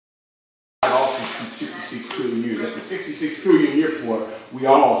trillion years. At the 66 trillion year point, we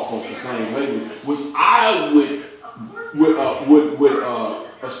all spoke the same language, which I would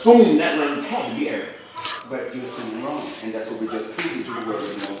assume that language had to be Arabic. But you're assuming wrong, and that's what we just proved to the word of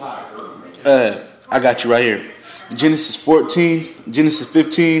the Most High. I got you right here. Genesis 14, Genesis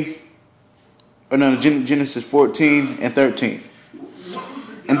 15, Genesis 14 and 13.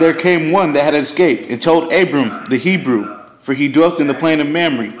 And there came one that had escaped and told Abram the Hebrew, for he dwelt in the plain of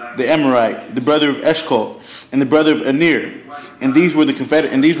Mamre, the Amorite, the brother of Eshcol, and the brother of Aner, and these were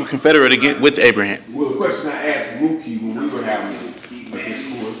confederate again with Abraham. Well, the question I asked Mookie when we were having a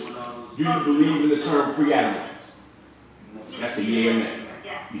discourse: do you believe in the term pre-Adamites? That's a yeah or nay.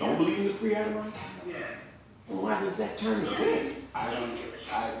 You don't believe in the pre-Adamites? Well, why does that term exist?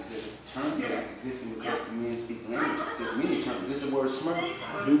 The term that exists because the men speak languages. There's many terms. There's the word smurf.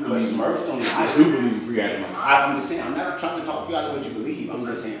 I do believe in pre-Adamites. I'm just saying, I'm not trying to talk you out of what you believe. I'm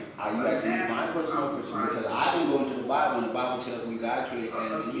just saying, are you asking me my personal question? Because I didn't go into the Bible, and the Bible tells me God created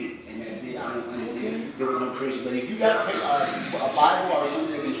Adam and Eve. And that's it. I don't understand. There was no creation. But if you got a Bible or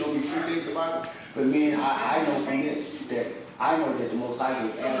something that can show me few things about the Bible, but man, I know from this that I know that the Most High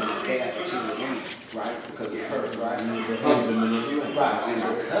gave Adam a staff to choose a woman, right? Because it's hers, right? And the husband and the right.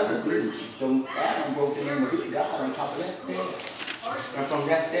 And because of this, Adam wrote the name of his God on top of that staff. And from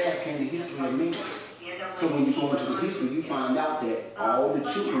that staff came the history of men. So when you go into the history, you find out that all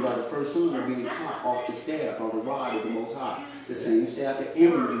the children by the first son are being taught off the staff, or the rod of the Most High. The same staff that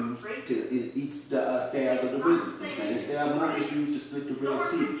Aaron used to eat the staffs of the wisdom. The same staff Moses used to split the Red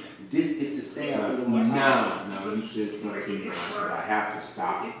Sea. This is the staff of the Most High. Now, you said something that I have to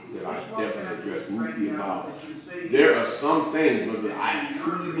stop, that I definitely address Mookie about. There are some things, but that I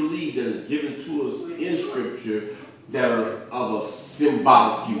truly believe that is given to us in Scripture that are of a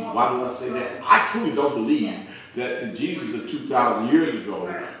symbolic use. Why do I say that? I truly don't believe that the Jesus of 2,000 years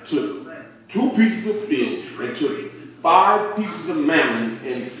ago took 2 pieces of fish and took 5 pieces of mammon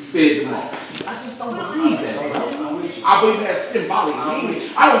and fed them all. I just don't believe that. I believe that's symbolic meaning.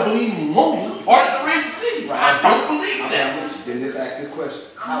 I don't believe Moses parted the Red Sea. I don't believe that. Then let's ask this question.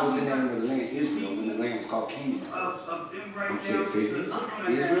 How was the name of the land Israel when the land was called Canaan?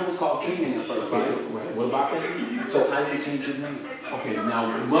 Israel was called Canaan in the first place. What about that? So how did he change his name? Okay,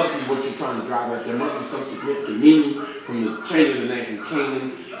 now it must be what you're trying to drive at. There must be some significant meaning from the change of the name from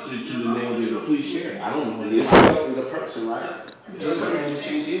Canaan to the name of Israel. Please share it. I don't know what it is. Israel is a person, right? Just the name was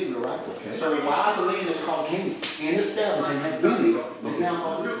changed to Israel, right? Okay. So why is the land that's called Canaan and established and had been there, it's now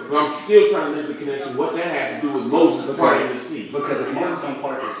called Israel? Well, I'm still trying to make the connection. What that has to do with Moses parting the sea. Because if Moses don't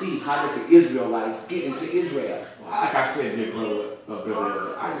part the sea, how does the Israelites get into Israel? Like I said, dear brother,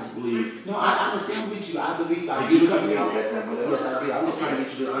 I just believe. No, I understand with you. I believe. Did you cut me off that time, brother? Yes, I did. I'm just trying to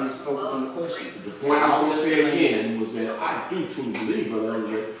get you to focus on the question. The point I was going to say again was that I do truly believe, brother,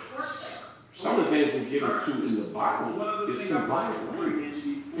 that some of the things we're given to in the Bible is symbolic language.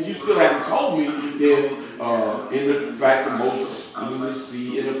 Because you still haven't told me that in the fact that Moses in the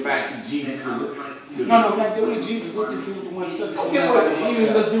sea, in the fact that Jesus and No, we're not dealing with Jesus. Let's just deal with the one subject. Okay,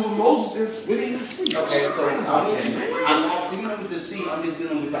 well, let's deal with Moses and splitting the sea. Okay, so I'm not dealing with the sea. I'm just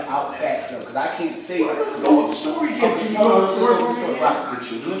dealing with the out facts, because I can't say. Let's go with the story again. Right, the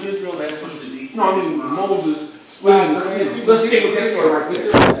children of Israel left Egypt. No, I mean Moses splitting the sea. Let's stick with that story right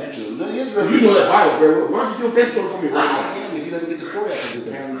there. You know that Bible very well. Why don't you do that story for me right now? If you let me get the story out, because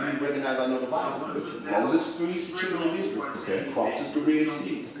apparently you recognize I know the Bible. Moses frees the children of Israel. Okay. Crosses the Red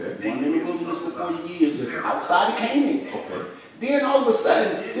Sea. Okay. One in the wilderness for 40 years, outside of Canaan. Okay. Then all of a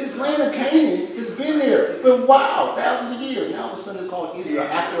sudden, this land of Canaan has been there for a while, thousands of years. Now all of a sudden it's called Israel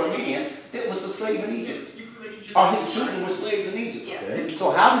after a man that was a slave in Egypt. Or his children were slaves in Egypt. Okay.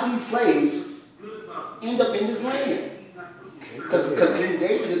 So how does these slaves end up in this land? Because King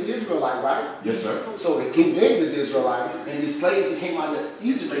David is Israelite, right? Yes, sir. So if King David is Israelite, and the slaves that came out of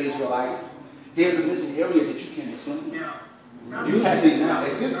Egypt are Israelites, there's a missing area that you can't explain. You have to, now,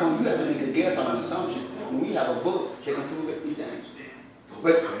 at this point, you have to make a guess on an assumption when we have a book that can prove everything.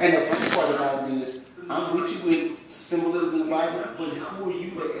 And the funny part about it is, I'm with you with symbolism in the Bible, but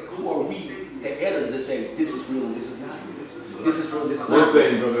who are we, the editor, to say this is real and this is not real? This is real, this is not real. One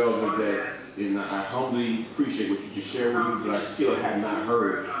thing, Brother Elder, that and I humbly appreciate what you just shared with me, but I still have not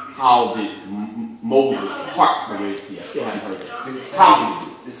heard how did Moses part the Red Sea. I still haven't heard that. How did he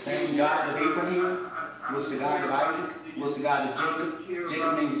do it? The same God of Abraham was the God of Isaac, was the God of Jacob.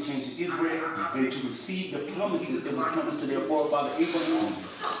 Jacob's name was changed to Israel, and to receive the promises that was promised to their forefather Abraham,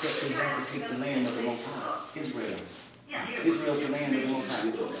 that they had to take the land of the Most High, Israel. Israel's the land of the Most High,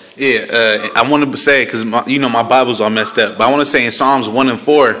 Israel. Yeah, I want to say, because my Bible's all messed up, but I want to say in Psalms 1 and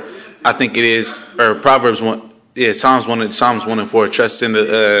 4, I think it is, or Proverbs 1, Yeah, Psalms 1 and 4. Trust in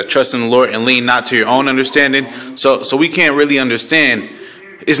the Lord and lean not to your own understanding. So we can't really understand.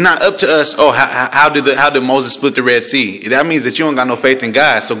 It's not up to us. Oh, how did Moses split the Red Sea? That means that you don't got no faith in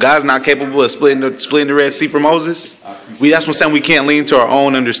God. So God's not capable of splitting the Red Sea for Moses. That's what I'm saying. We can't lean to our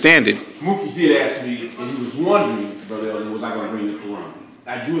own understanding. Mookie did ask me, and he was wondering, brother, was I going to bring the Quran?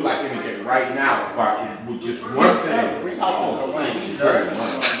 I do like anything right now, but with just one saying. Oh, thank you very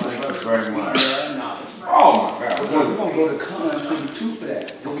much. Thank you very much. Oh my God. We're going to go to Con 22 for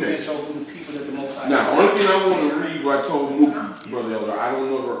that. So okay. We can show for the people that the Most High. Now, the only thing I want to read what I told Mookie, Brother Elder, I don't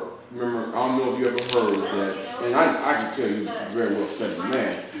know if you ever heard that, and I can tell you, a very well studied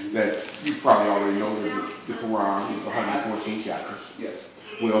man, that you probably already know that the Quran is 114 chapters. Yes.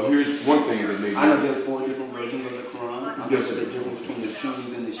 Well, here's one thing that maybe. I know there's 4 different versions of the Quran. I know Yes, there's a difference between the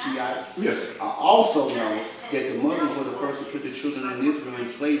Sunnis and the Shiites. Yes. I also know that the Muslims were the first to put the children in Israel in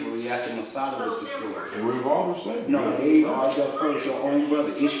slavery after Masada was destroyed. They were involved with slavery. No, they are the first, your own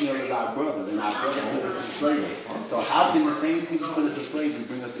brother. Ishmael is our brother, and our brother put us in slavery. So how can the same people put us in slavery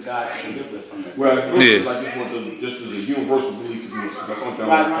bring us to God and deliver us from that? Well, just as a universal belief is Muslim. That's something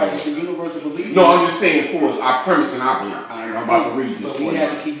Right, it's a universal belief. No, I'm just saying, for us, our premise and our belief. I'm about to read this. But we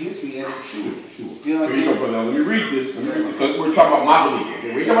have to keep history as it's true. Sure. You know what I'm Here you saying? go, brother. Let me read this. Because we're talking about my belief.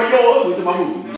 Okay? We ain't talking about yours. We're talking about movie.